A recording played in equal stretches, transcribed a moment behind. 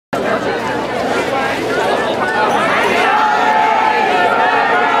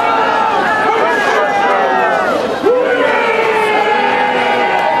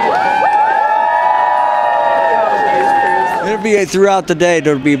there'll be throughout the day.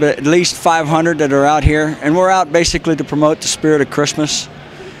 There'll be at least 500 that are out here, and we're out basically to promote the spirit of Christmas,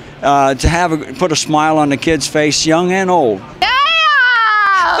 to put a smile on the kids' face, young and old. Yeah!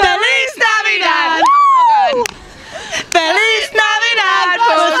 Feliz Navidad! Oh, Feliz Navidad!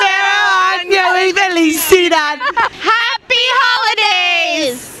 Prospero año y felicidad! Happy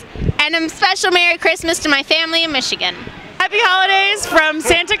holidays! And a special Merry Christmas to my family in Michigan. Happy holidays from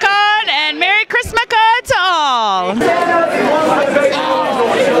Santacon and Merry Christmas to all!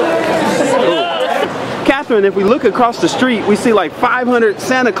 Catherine, if we look across the street, we see like 500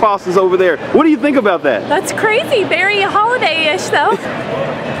 Santa Clauses over there. What do you think about that? That's crazy. Very holiday-ish, though.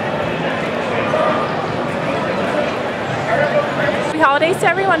 Happy holidays to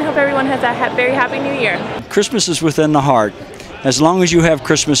everyone. Hope everyone has a very happy New Year. Christmas is within the heart. As long as you have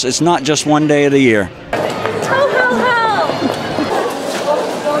Christmas, it's not just one day of the year.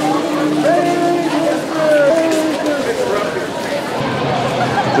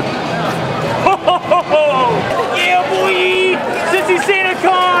 Ho, ho, ho! Yeah, boy! Cincinnati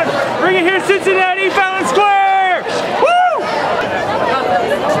Santacon! Bring it here, Cincinnati, Fountain Square! Woo!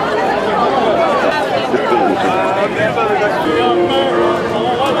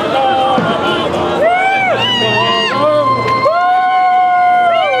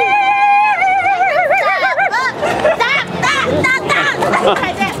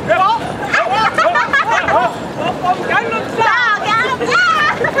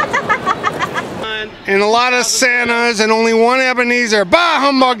 And a lot of Santas and only one Ebenezer. Bah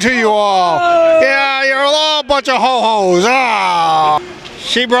humbug to you all. Yeah, you're all a bunch of ho-hos. Ah,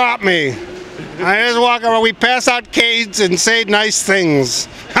 she brought me. I just walk around. We pass out cakes and say nice things.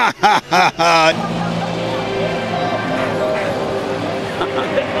 Ha ha ha ha.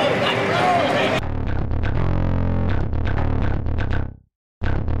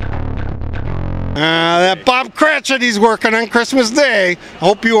 That Bob Cratchit, he's working on Christmas Day.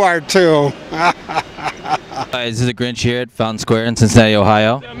 Hope you are too. Hi, this is the Grinch here at Fountain Square in Cincinnati,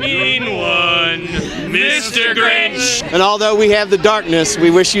 Ohio. The mean one, Mr. Grinch. And although we have the darkness, we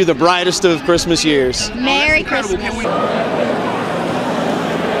wish you the brightest of Christmas years. Merry Christmas.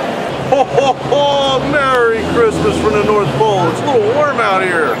 Ho, ho, ho! Merry Christmas from the North Pole. It's a little warm out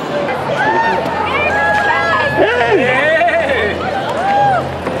here. Hey!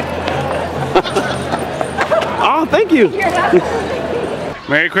 Oh, thank you.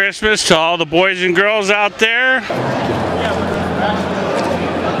 Merry Christmas to all the boys and girls out there.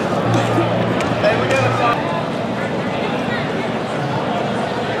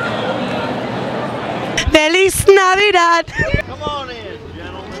 Feliz Navidad! Come on in,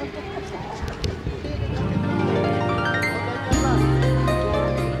 gentlemen.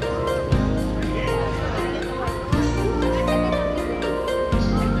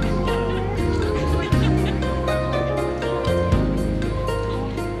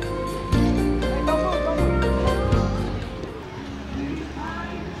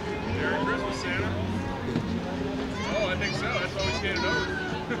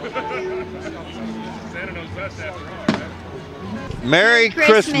 Merry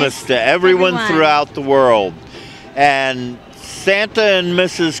Christmas to everyone throughout the world. And Santa and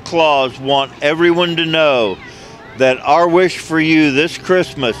Mrs. Claus want everyone to know that our wish for you this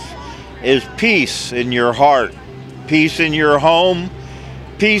Christmas is peace in your heart, peace in your home,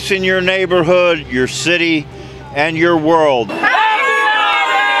 peace in your neighborhood, your city, and your world.